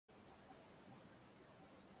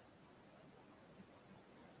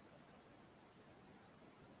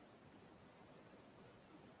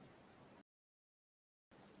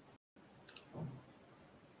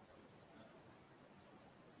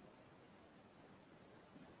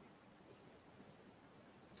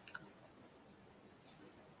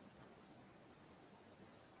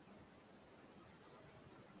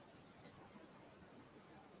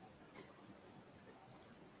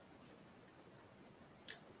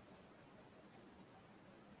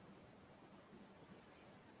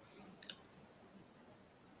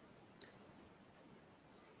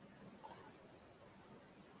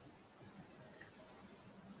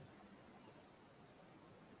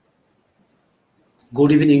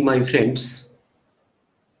Good evening, my friends.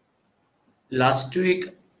 Last week,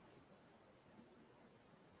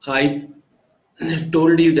 I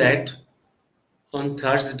told you that on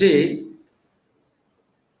Thursday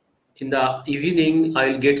in the evening,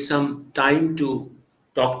 I'll get some time to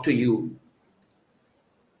talk to you.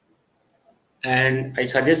 And I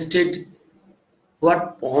suggested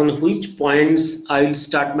on which points I will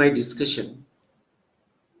start my discussion.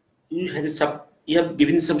 You have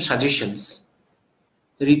given some suggestions.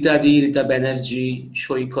 Rita Banerjee,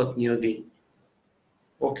 Shoikot Nyogi.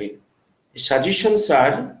 Okay. The suggestions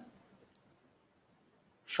are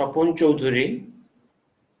Shapon Choudhury.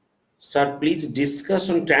 Sir, please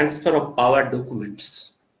discuss on transfer of power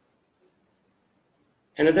documents.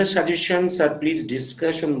 Another suggestion, sir, please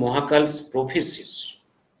discuss on Mohakal's prophecies.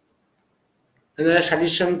 Another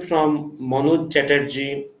suggestion from Manoj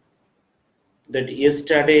Chatterjee that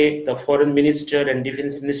yesterday the foreign minister and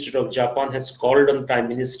defense minister of Japan has called on prime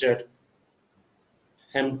minister.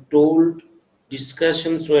 I am told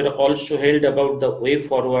discussions were also held about the way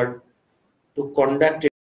forward to conduct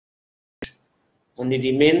it. Only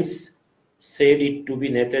remains said it to be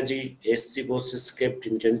Netaji SC Bose's kept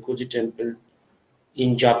in Tenkoji temple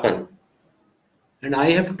in Japan. And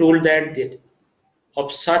I have told that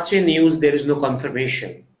of such a news there is no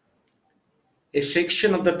confirmation. A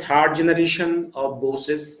section of the third generation of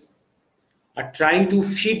bosses are trying to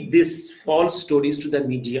feed these false stories to the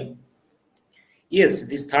media. Yes,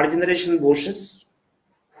 these third generation bosses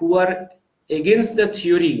who are against the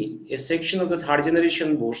theory, a section of the third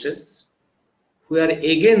generation bosses who are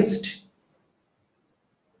against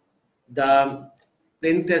the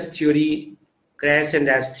plane crash theory, crash and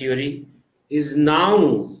ash theory, is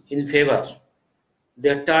now in favor.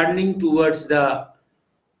 They are turning towards the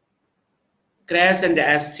crash and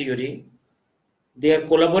ash theory. They are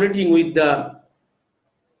collaborating with the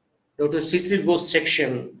Dr. Cecil Bose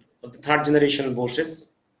section of the third generation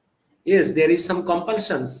bosses. Yes, there is some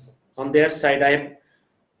compulsions on their side. I have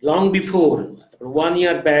long before, 1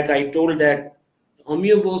 year back, I told that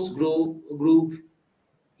Homeo Bose group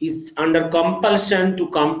is under compulsion to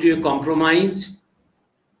come to a compromise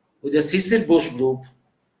with the Cecil Bose group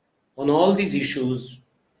on all these issues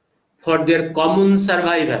for their common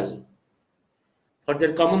survival.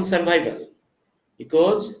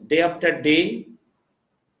 Because day after day,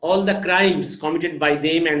 all the crimes committed by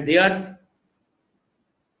them and their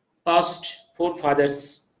past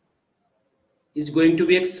forefathers is going to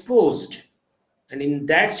be exposed. And in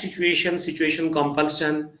that situation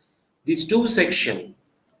compulsion, these two sections,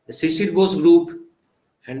 the Cecil Bose group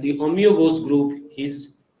and the Homeo Bose group,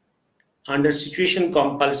 is under situation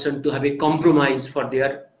compulsion to have a compromise for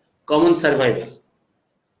their common survival.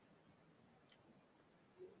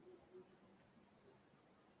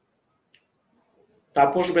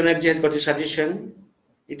 Taposh Banerjee has got a suggestion.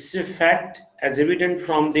 It's a fact as evident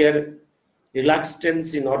from their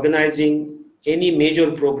reluctance in organizing any major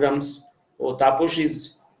programs. Oh, Taposh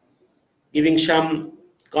is giving some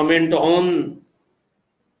comment on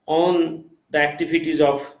the activities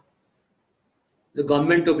of the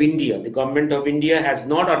government of India. The government of India has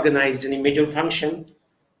not organized any major function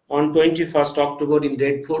on 21st October in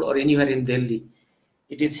Red Fort or anywhere in Delhi.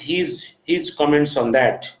 It is his comments on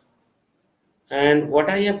that. And what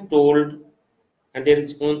I have told, and there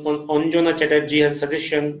is Anjana Chatterjee has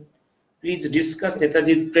suggestion, please discuss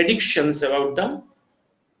Netaji's predictions about the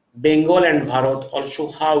Bengal and Bharat, also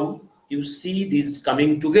how you see these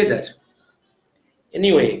coming together.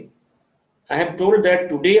 Anyway, I have told that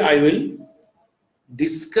today I will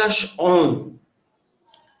discuss on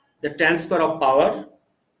the transfer of power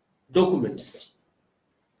documents.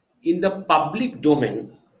 In the public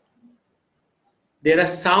domain, there are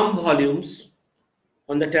some volumes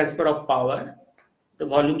on the transfer of power. The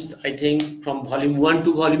volumes, I think, from volume 1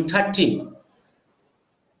 to volume 13.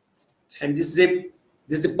 And this is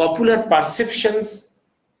the popular perceptions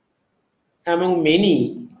among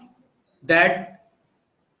many that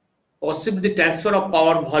possibly the transfer of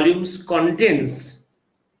power volumes contains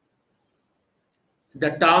the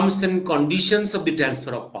terms and conditions of the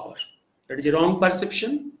transfer of power. That is a wrong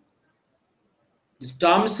perception. The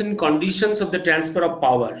terms and conditions of the transfer of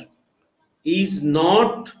power is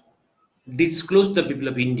not disclosed to the people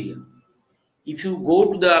of India. If you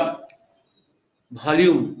go to the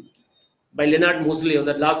volume by Leonard Mosley on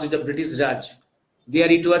the last days of British Raj, there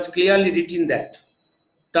it was clearly written that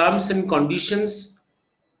terms and conditions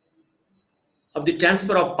of the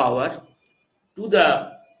transfer of power to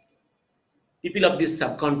the people of this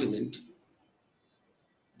subcontinent,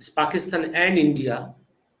 this Pakistan and India,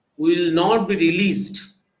 will not be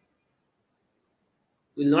released,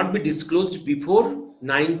 will not be disclosed before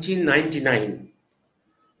 1999.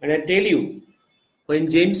 And I tell you, when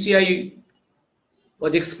JMCI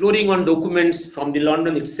was exploring on documents from the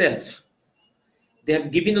London itself, they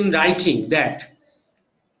have given on writing that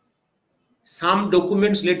some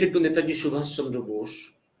documents related to Netaji Subhash Chandra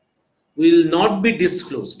Bose will not be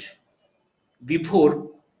disclosed before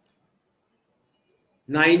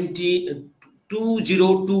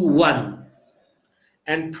 2021.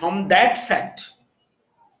 And from that fact,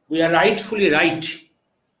 we are rightfully right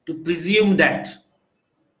to presume that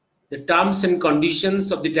the terms and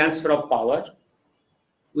conditions of the transfer of power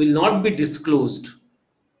will not be disclosed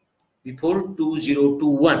before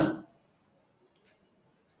 2021.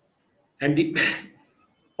 And the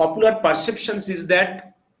popular perceptions is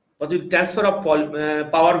that the transfer of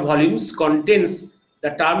power volumes contains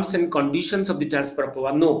the terms and conditions of the transfer of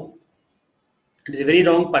power. No, it is a very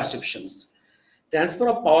wrong perceptions. Transfer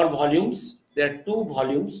of power volumes, there are two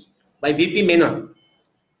volumes by BP Menon.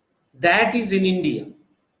 That is in India.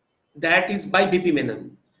 That is by BP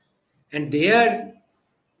Menon. And there,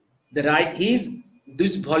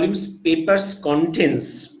 these volumes papers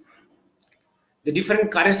contains the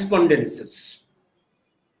different correspondences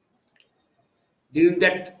during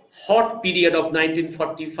that hot period of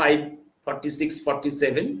 1945, 46,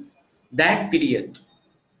 47, that period,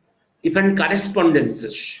 different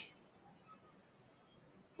correspondences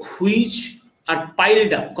which are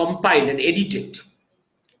piled up, compiled and edited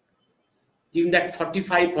during that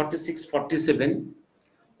 45, 46, 47,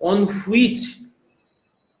 on which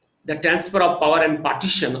the transfer of power and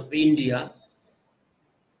partition of India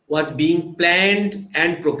was being planned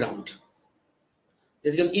and programmed.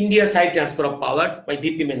 There is an India side transfer of power by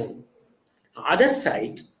BP Menon. Other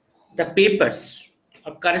side, the papers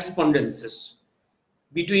of correspondences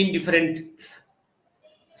between different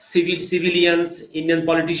civilians, Indian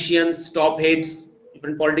politicians, top heads,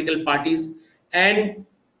 different political parties, and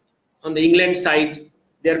on the England side,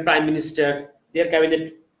 their prime minister, their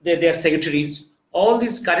cabinet, their secretaries, all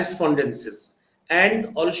these correspondences,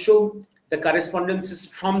 and also the correspondences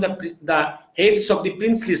from the heads of the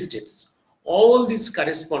princely states. All these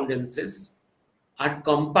correspondences are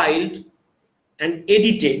compiled and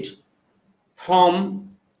edited from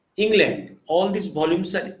England. All these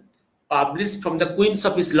volumes are published from the Queen's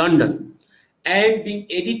Office, London, and being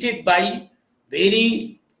edited by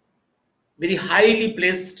very, very highly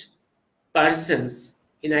placed persons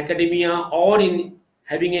in academia or in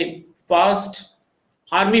having a vast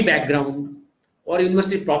army background or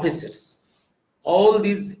university professors. All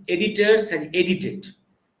these editors and edited.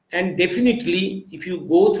 And definitely, if you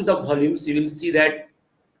go through the volumes, you will see that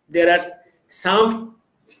there are some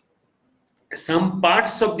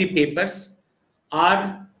parts of the papers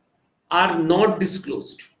are not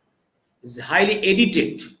disclosed. It's highly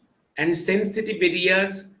edited, and sensitive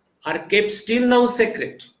areas are kept still now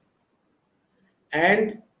secret.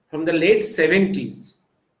 And from the late 70s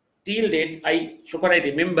till date, so far I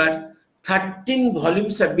remember, 13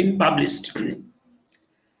 volumes have been published.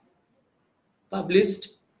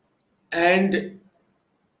 And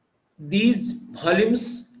these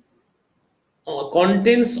volumes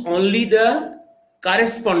contains only the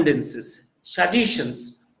correspondences,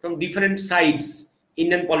 suggestions from different sides,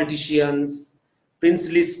 Indian politicians,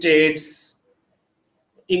 princely states,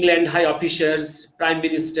 England high officers, prime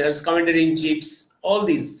ministers, commander-in-chiefs, all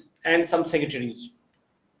these, and some secretaries.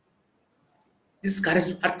 These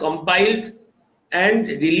correspondences are compiled and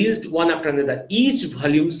released one after another. Each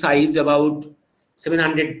volume size about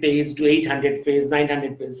 700 pages to 800 pages,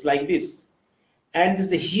 900 pages, like this. And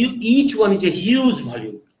this is each one is a huge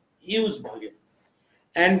volume.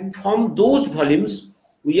 And from those volumes,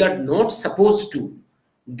 we are not supposed to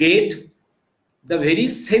get the very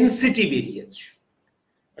sensitive areas.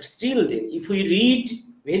 But still then, if we read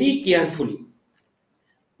very carefully,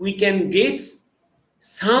 we can get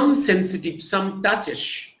some sensitive, some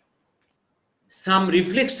touches, some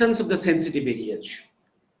reflections of the sensitive areas.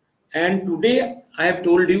 And today I have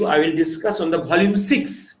told you I will discuss on the volume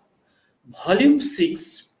 6. Volume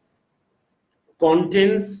 6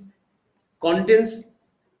 contains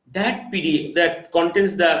that period, that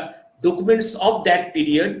contains the documents of that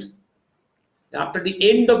period after the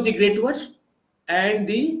end of the Great War and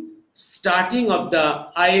the starting of the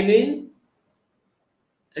INA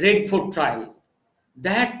Red Fort trial.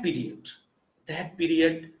 That period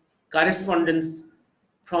correspondence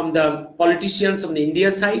from the politicians on the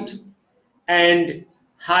India side and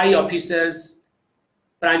high officers,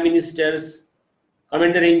 prime ministers,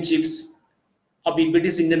 commander-in-chiefs of the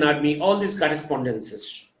British Indian Army, all these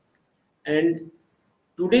correspondences. And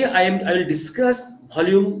today I will discuss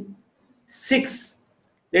volume 6.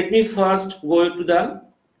 Let me first go to the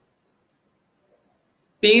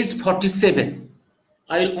page 47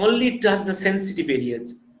 I will only touch the sensitive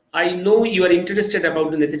areas. I know you are interested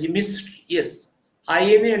about the Netaji mystery. Yes,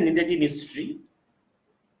 INA and Netaji mystery.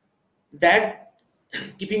 That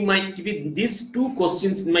keeping these two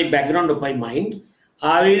questions in my background of my mind,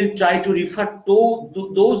 I will try to refer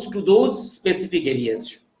to those specific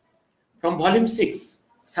areas from volume 6.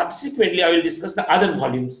 Subsequently, I will discuss the other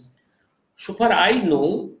volumes. So far, I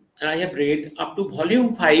know I have read up to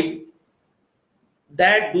volume 5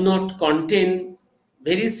 that do not contain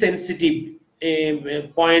very sensitive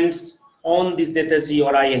points on this Netaji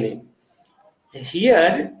or INA.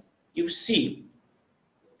 Here, you see,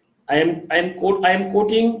 I am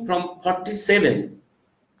quoting from 47.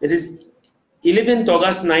 That is 11th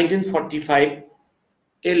August 1945,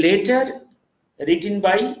 a letter written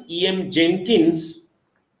by E.M. Jenkins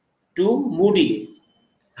to Moody,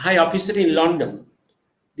 high officer in London.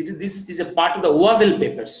 This is a part of the Wavell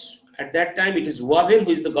papers. At that time, it is Wavell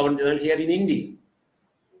who is the Governor General here in India.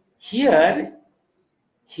 Here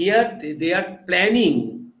they are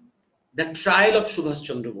planning the trial of Subhash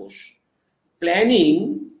Chandra Bose,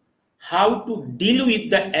 planning how to deal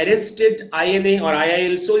with the arrested INA or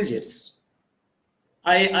IIL soldiers.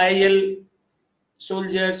 IIL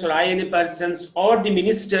soldiers or INA persons or the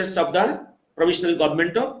ministers of the provisional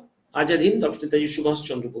government of Azad Hind of Netaji Subhash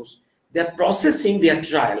Chandra Bose. They are processing their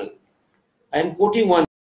trial. I am quoting one.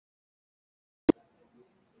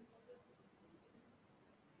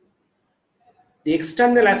 The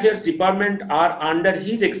External Affairs Department are under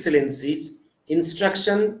His Excellency's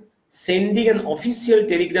instruction sending an official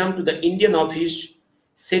telegram to the Indian office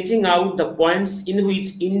setting out the points in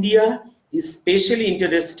which India is specially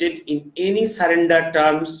interested in any surrender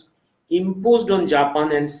terms imposed on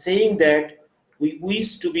Japan and saying that we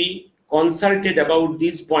wish to be consulted about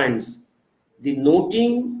these points. The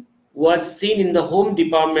noting was seen in the Home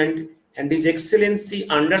Department, and His Excellency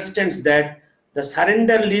understands that the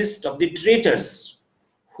surrender list of the traitors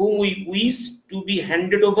whom we wish to be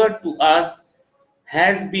handed over to us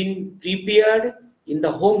has been prepared in the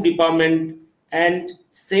Home Department and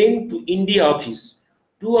sent to India office.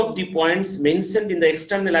 Two of the points mentioned in the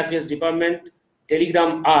External Affairs Department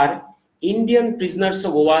telegram are Indian prisoners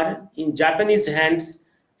of war in Japanese hands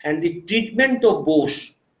and the treatment of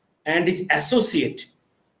Bose and his associate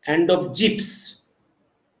and of Gibbs.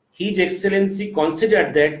 His Excellency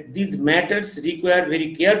considered that these matters require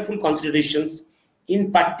very careful considerations.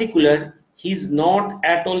 In particular, he is not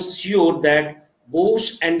at all sure that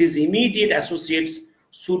Bose and his immediate associates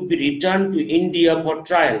should be returned to India for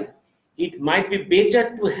trial. It might be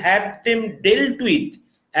better to have them dealt with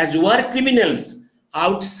as war criminals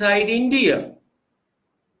outside India.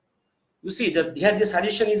 You see, here the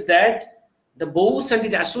suggestion is that the Bose and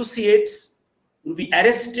his associates will be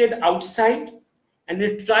arrested outside and will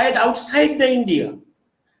be tried outside the India.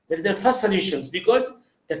 That is the first suggestions, because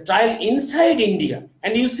the trial inside India,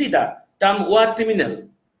 and you see the term war criminal,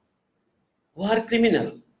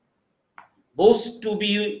 Bose to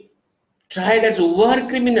be tried as a war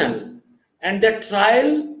criminal, and the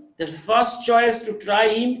trial, the first choice to try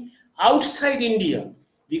him outside India,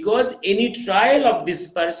 because any trial of this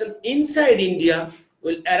person inside India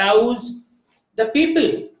will arouse the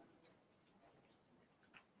people.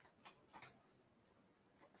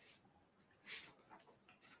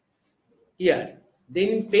 Here, then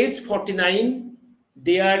in page 49,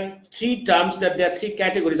 there are three terms, that there are three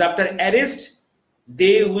categories. After arrest,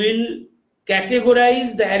 they will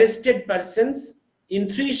categorize the arrested persons in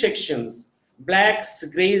three sections: blacks,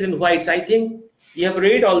 grays, and whites. I think you have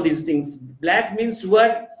read all these things. Black means who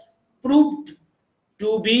are proved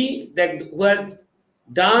to be, that who has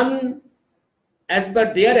done as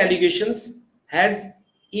per their allegations, has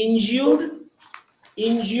injured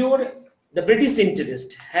the British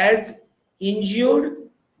interest, has injured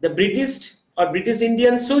the British or British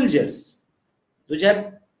Indian soldiers. Those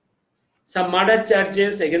have some murder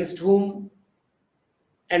charges against whom,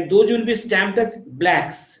 and those will be stamped as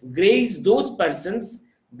blacks. Greys, those persons,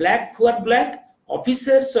 black who are black,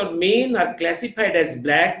 officers or men are classified as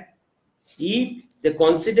black if they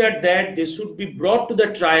consider that they should be brought to the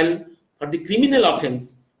trial for the criminal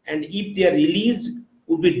offense, and if they are released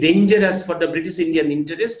would be dangerous for the British Indian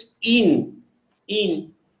interest in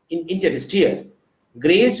interest here.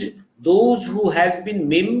 Grays, those who has been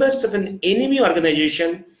members of an enemy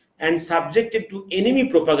organization and subjected to enemy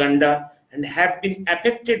propaganda and have been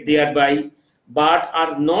affected thereby, but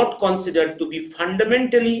are not considered to be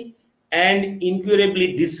fundamentally and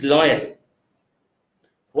incurably disloyal.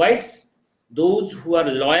 Whites, those who are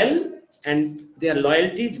loyal and their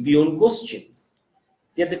loyalty is beyond questions.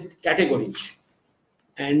 They are the categories.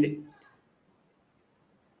 And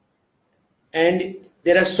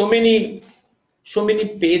there are so many so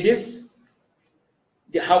many pages,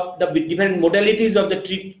 how the different modalities of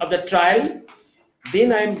the trial.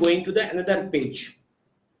 Then I am going to the another page.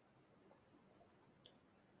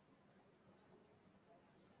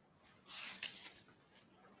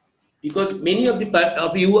 Because many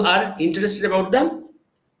of you are interested about the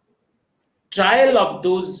trial of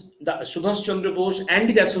those, the Subhash Chandra Bose and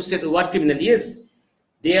his associated war criminal. Yes,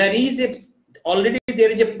 there is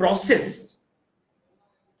a process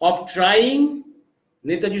of trying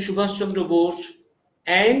Netaji Subhash Chandra Bose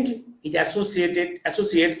and his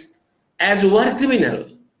associates as war criminal.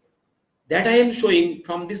 That I am showing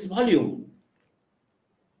from this volume.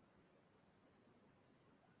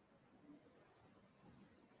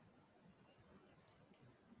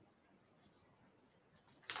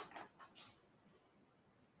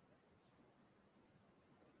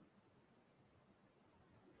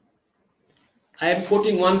 I am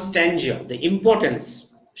quoting one stanza, the importance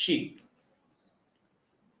sheet.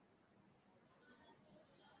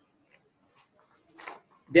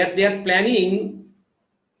 They are planning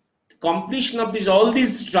completion of all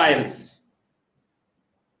these trials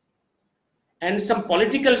and some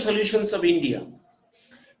political solutions of India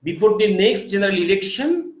before the next general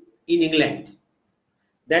election in England.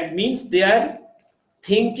 That means they are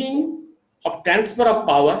thinking of transfer of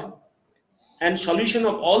power and solution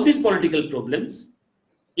of all these political problems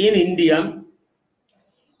in India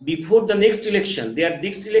before the next election. Their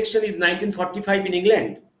next election is 1945 in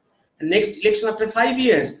England. And next election after 5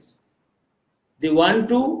 years. They want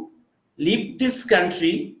to leave this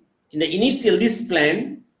country in the initial, this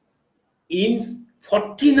plan in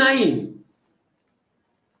 49.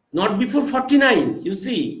 Not before 49, you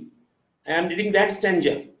see. I am reading that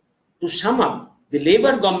stanza. To sum up, the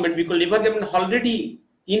Labour government, because Labour government already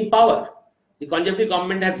in power. The Conservative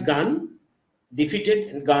government has gone, defeated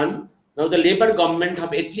and gone. Now the Labour government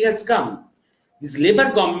of Italy has come. This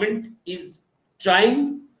Labour government is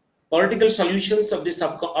trying political solutions of this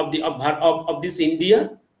this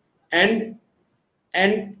India and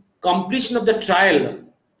completion of the trial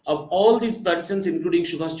of all these persons, including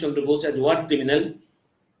Subhash Chandra Bose as war criminal,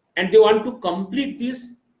 and they want to complete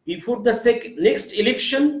this before the next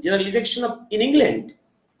election, general election in England.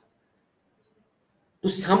 To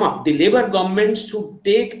sum up, the Labour government should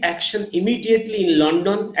take action immediately in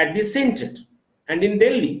London at the centre and in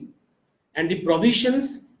Delhi, and the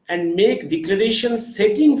provisions and make declarations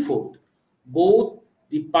setting forth both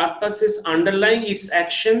the purposes underlying its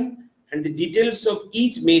action and the details of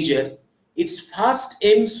each measure. Its first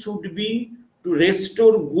aim should be to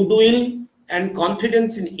restore goodwill and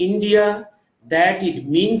confidence in India that it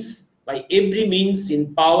means by every means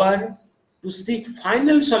in power to seek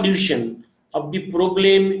final solution of the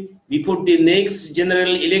problem before the next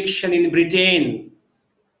general election in Britain.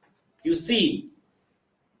 You see,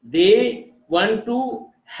 they want to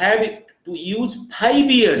have it to use 5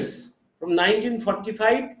 years from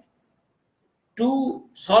 1945 to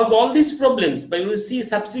solve all these problems. But you will see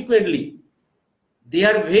subsequently, they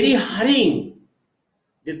are very hurrying.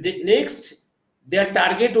 Their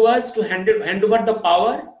target was to hand over the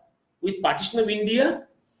power with partition of India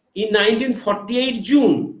in 1948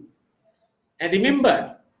 June. And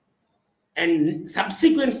remember, and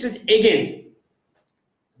subsequent stage again,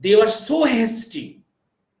 they were so hasty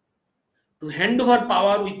to hand over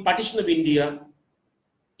power with partition of India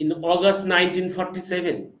in August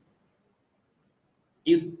 1947.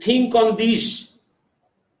 You think on this,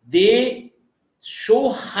 they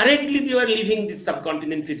so hurriedly they were leaving this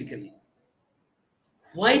subcontinent physically.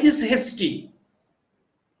 Why this hasty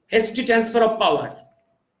transfer of power?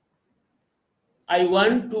 I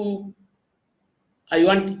want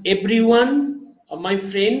everyone of my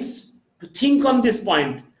friends to think on this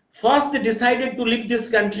point. First, they decided to leave this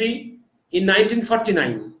country in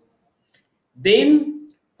 1949. Then,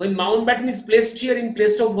 when Mountbatten is placed here in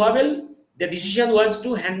place of Wavell, the decision was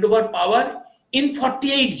to hand over power in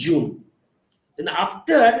 48 June. Then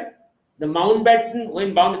after the Mountbatten,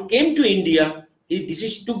 when Mountbatten came to India, he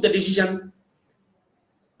took the decision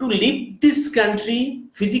to leave this country,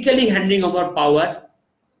 physically handing over power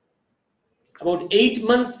about 8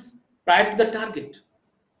 months prior to the target.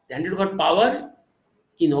 They handed over power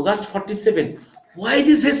in August 47. Why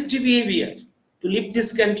this hasty behavior to leave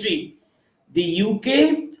this country? The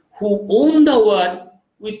UK, who won the war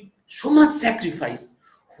with so much sacrifice,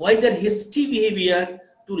 why their hasty behavior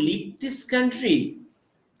to leave this country?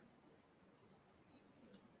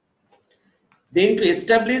 Then to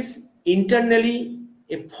establish internally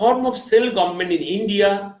a form of self-government in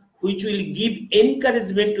India which will give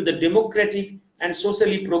encouragement to the democratic and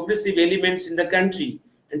socially progressive elements in the country,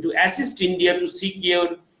 and to assist India to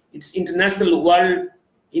secure its international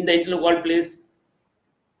workplace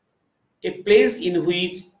a place in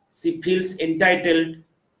which she feels entitled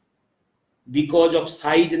because of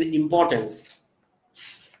size and importance.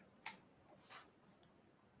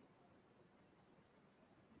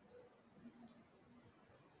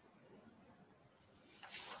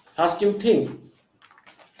 First you think,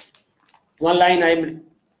 one line,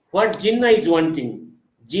 what Jinnah is wanting.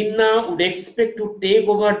 Jinnah would expect to take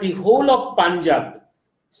over the whole of Punjab,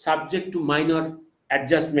 subject to minor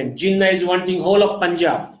adjustment. Jinnah is wanting whole of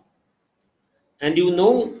Punjab. And you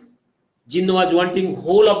know, Jinnah was wanting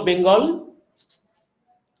whole of Bengal.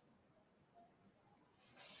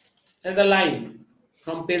 And the line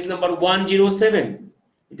from page number 107.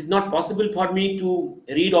 It is not possible for me to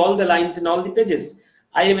read all the lines in all the pages.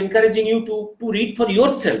 I am encouraging you to read for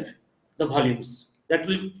yourself the volumes. That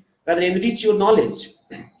will rather enrich your knowledge.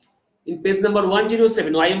 In page number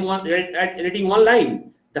 107, I am reading one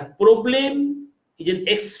line. The problem is an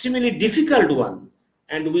extremely difficult one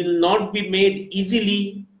and will not be made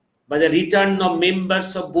easily by the return of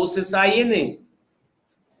members of Bose's INA.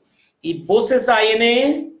 If Bose's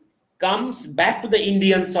INA comes back to the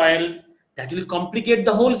Indian soil, that will complicate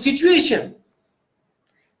the whole situation.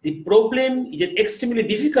 The problem is an extremely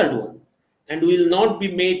difficult one and will not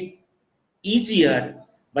be made easier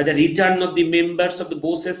by the return of the members of the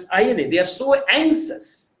Bose's INA. They are so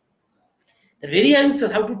anxious. They're very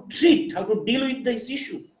anxious how to treat, how to deal with this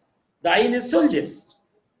issue. The INA soldiers,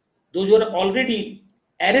 those who are already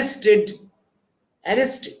arrested.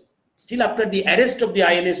 Still after the arrest of the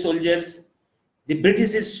INA soldiers, the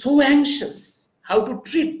British is so anxious how to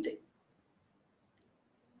treat them.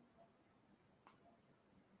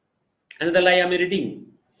 Another line I am reading.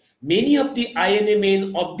 Many of the INA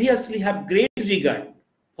men obviously have great regard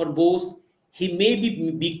for Bose. He may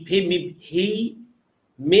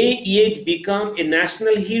yet become a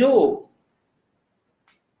national hero.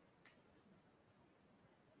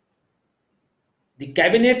 The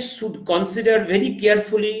cabinet should consider very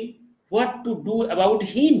carefully what to do about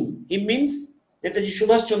him. He means Netaji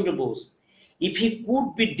Subhash Chandra Bose. If he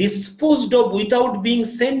could be disposed of without being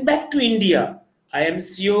sent back to India, I am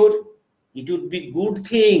sure it would be a good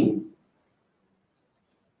thing.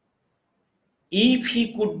 If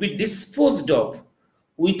he could be disposed of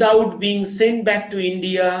without being sent back to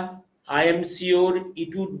India, I am sure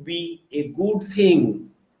it would be a good thing.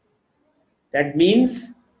 That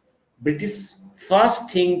means British first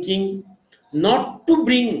thinking not to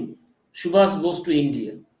bring Subhash Bose to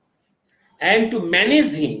India and to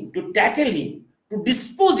manage him, to tackle him, to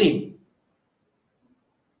dispose him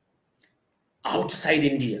outside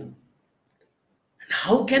India. And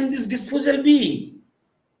how can this disposal be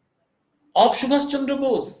of Subhash Chandra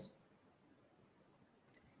Bose?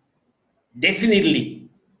 Definitely,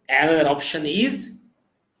 another option is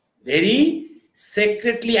very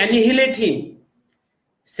secretly annihilate him,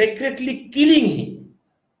 secretly killing him.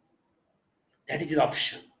 That is the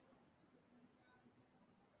option.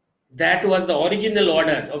 That was the original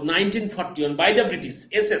order of 1941 by the British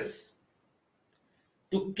SS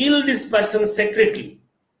to kill this person secretly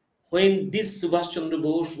when this Subhash Chandra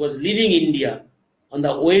Bose was leaving India on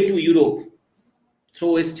the way to Europe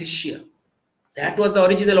through West Asia. That was the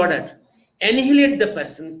original order. Annihilate the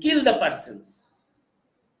person, kill the persons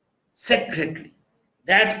secretly.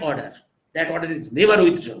 That order is never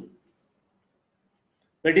withdrawn.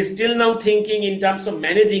 But it is still now thinking in terms of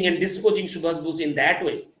managing and disposing Subhash Bose in that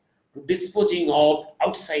way, to disposing of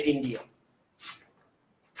outside India.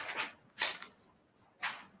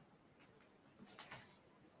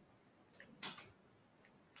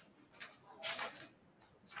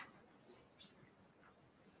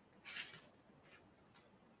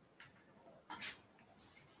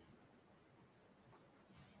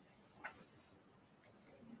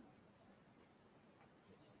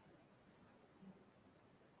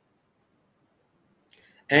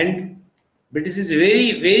 And British is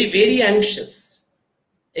very anxious.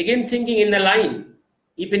 Again thinking in the line,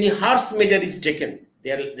 if any harsh measure is taken,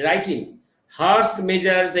 they are writing, harsh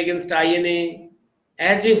measures against INA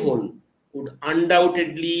as a whole would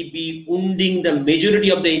undoubtedly be wounding the majority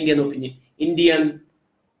of the Indian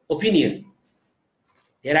opinion.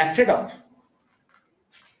 They are afraid of.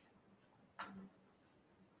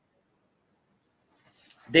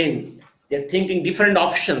 Then they are thinking different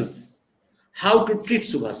options, how to treat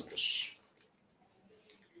Subhash Bose.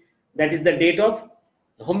 That is the date of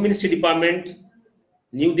the Home Ministry Department,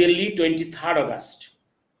 New Delhi, 23rd August.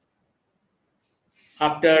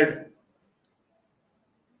 After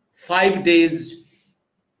 5 days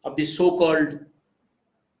of the so-called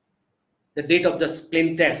the date of the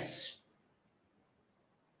plane test.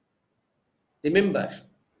 Remember,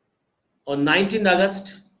 on 19th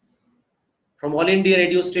August, from All India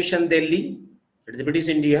radio station Delhi, it is the British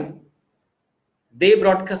India. They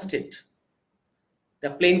broadcasted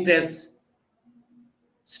the plane crash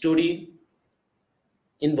story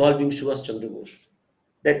involving Subhash Chandra Bose.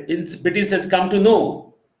 That British has come to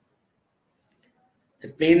know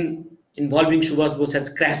that plane involving Subhash Bose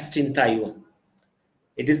has crashed in Taiwan.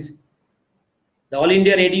 It is the All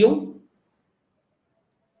India Radio,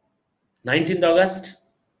 19th August,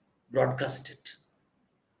 broadcasted.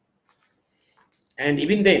 And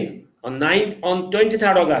even then, on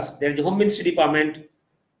 23rd August, there is the Home Ministry Department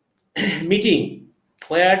meeting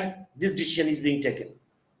where this decision is being taken.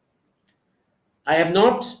 I have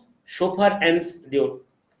not so far ends the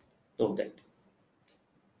note that.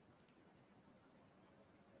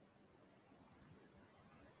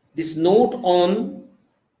 This note on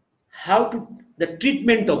how to the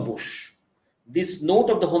treatment of Bush. This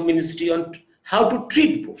note of the Home Ministry on how to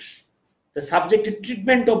treat Bush. The subject is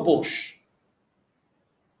treatment of Bush.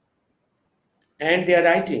 And they are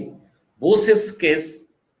writing, Bose's case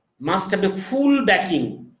must have a full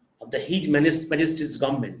backing of the His Majesty's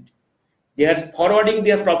government. They are forwarding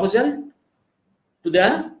their proposal to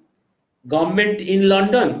the government in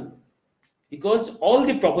London because all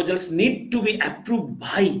the proposals need to be approved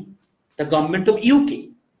by the government of UK.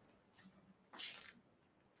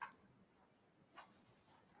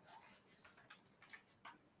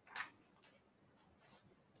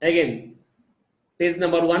 Again, page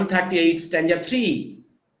number 138, stanza 3.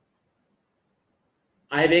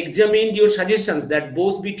 I have examined your suggestions that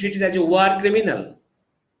Bose be treated as a war criminal.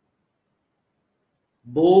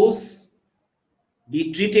 Bose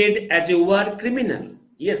be treated as a war criminal.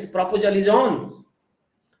 Yes, proposal is on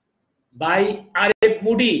by R.F.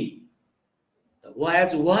 Moody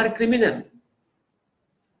as war criminal.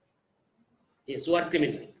 Yes, war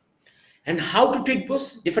criminal. And how to treat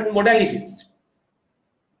Bose? Different modalities.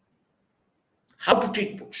 How to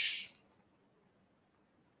treat Bush?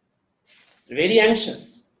 Very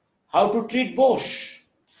anxious. How to treat Bush?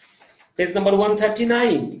 Page number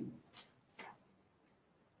 139.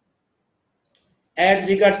 As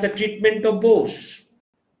regards the treatment of Bush,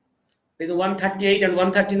 page 138 and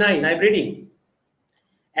 139, I'm reading.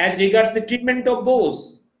 As regards the treatment of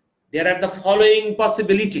Bush, there are the following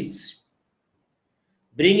possibilities.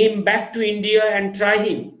 Bring him back to India and try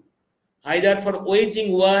him, either for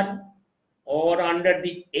waging war or under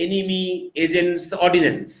the enemy agent's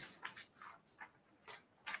ordinance.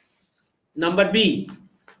 Number B,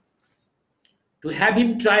 to have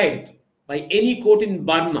him tried by any court in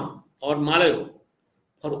Burma or Malayo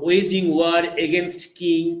for waging war against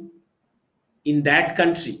king in that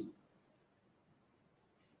country.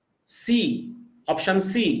 C, option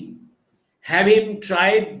C, have him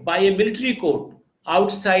tried by a military court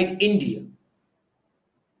outside India.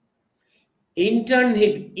 Intern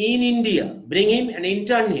him in India, bring him and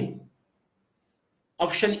intern him.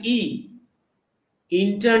 Option E,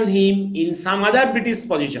 intern him in some other British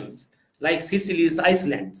positions like Sicilies,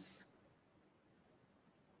 Icelands.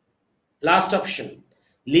 Last option,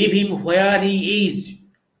 leave him where he is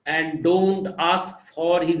and don't ask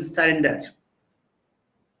for his surrender.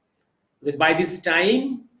 Because by this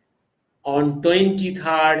time, on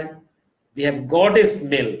 23rd, they have got a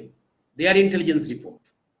smell, their intelligence report.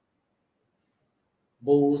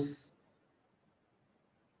 Bose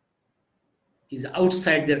is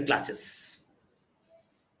outside their clutches.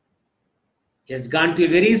 He has gone to a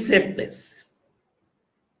very safe place.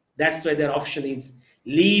 That's why their option is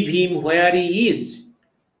leave him where he is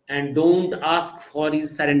and don't ask for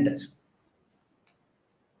his surrender.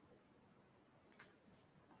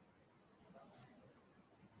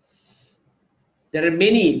 There are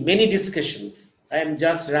many discussions. I am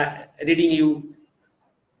just reading you.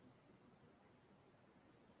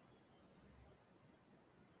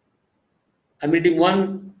 I'm reading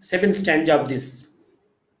 7th stanza of this.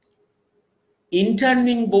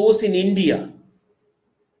 Interning Bose in India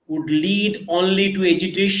would lead only to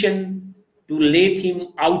agitation to let him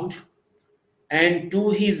out and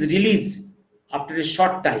to his release after a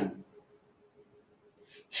short time.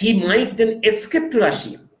 He might then escape to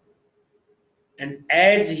Russia, and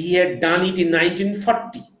as he had done it in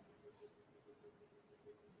 1940,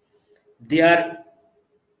 there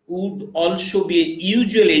would also be a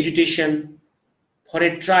usual agitation for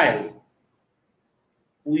a trial.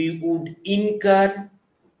 We would incur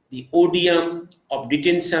the odium of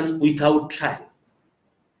detention without trial.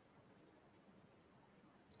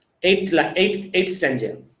 Eighth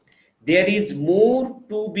stanza. There is more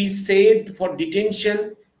to be said for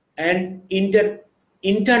detention and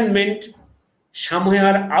internment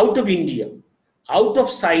somewhere out of India. Out of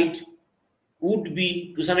sight would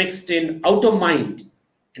be to some extent out of mind.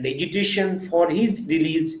 and agitation for his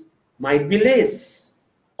release might be less.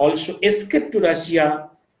 Also, escape to Russia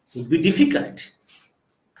would be difficult.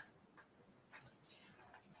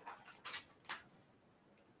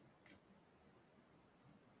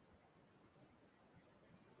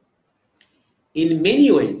 In many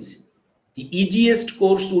ways, the easiest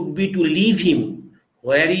course would be to leave him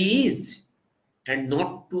where he is and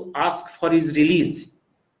not to ask for his release.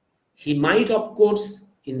 He might, of course,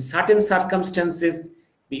 in certain circumstances,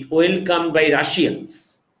 be welcomed by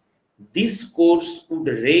Russians. This course would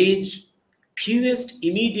raise fewest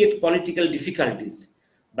immediate political difficulties,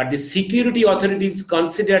 but the security authorities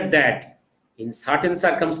considered that in certain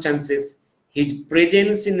circumstances, his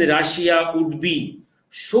presence in Russia would be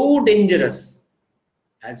so dangerous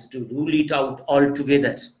as to rule it out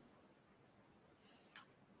altogether.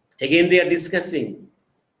 Again, they are discussing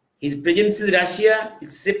his presence in Russia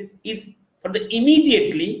is for the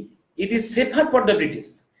immediately, it is safer for the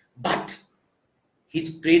British, but his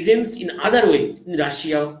presence in other ways in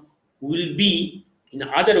Russia will be in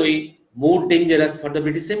other way more dangerous for the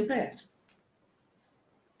British Empire.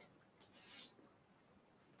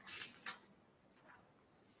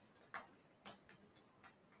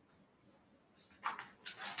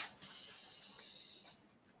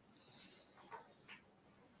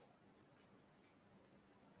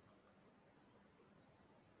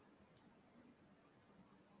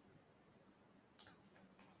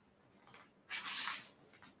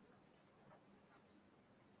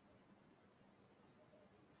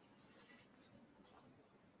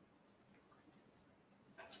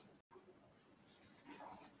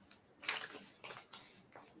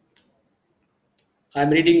 I'm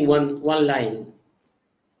reading one line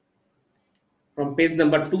from page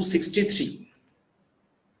number 263.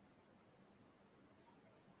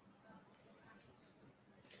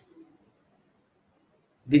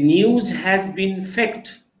 The news has been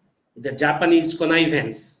faked with the Japanese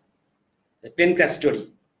connivance. The Penka story,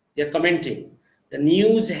 they are commenting. The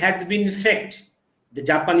news has been faked, the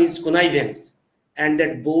Japanese connivance, and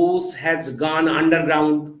that Bose has gone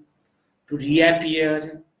underground to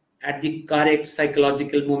reappear at the correct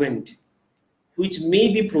psychological moment, which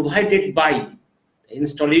may be provided by the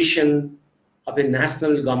installation of a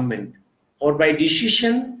national government or by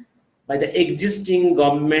decision by the existing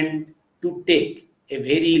government to take a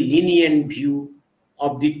very lenient view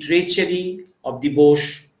of the treachery of the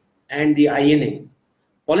Bosch and the INA.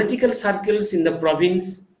 Political circles in the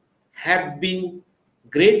province have been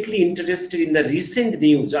greatly interested in the recent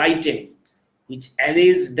news item which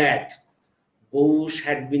alleged that Bosch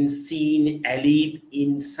had been seen alive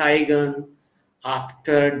in Saigon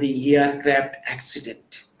after the aircraft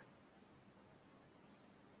accident.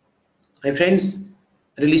 My friends,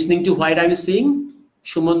 are you listening to what I'm saying?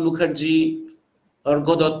 Shuman Mukherjee,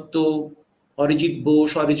 Argho Dotto, Arijit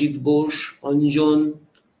Bose, Anjan.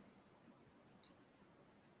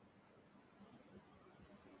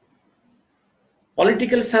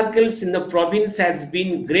 Political circles in the province has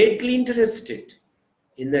been greatly interested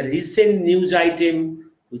in the recent news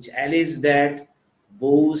item which alleged that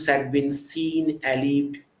Bose had been seen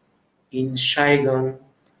alive in Saigon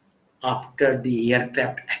after the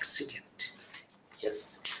aircraft accident.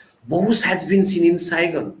 Yes, Bose has been seen in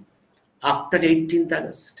Saigon after 18th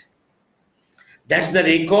August. That's the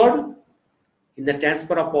record in the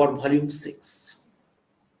Transfer of Power Volume 6.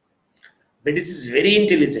 British is very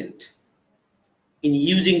intelligent in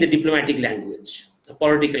using the diplomatic language, the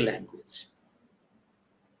political language.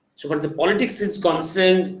 So far the politics is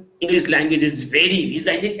concerned, English language is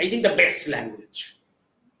I think the best language.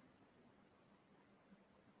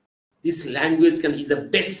 This language is the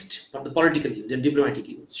best for the political use and diplomatic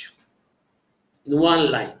use. In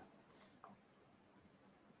one line.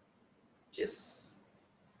 Yes.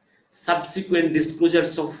 Subsequent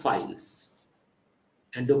disclosures of files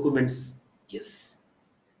and documents, yes.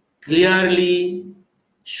 Clearly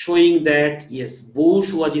showing that, yes,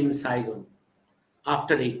 Bosch was in Saigon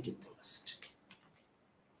after 18th August.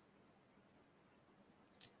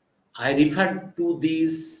 I referred to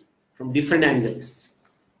these from different angles.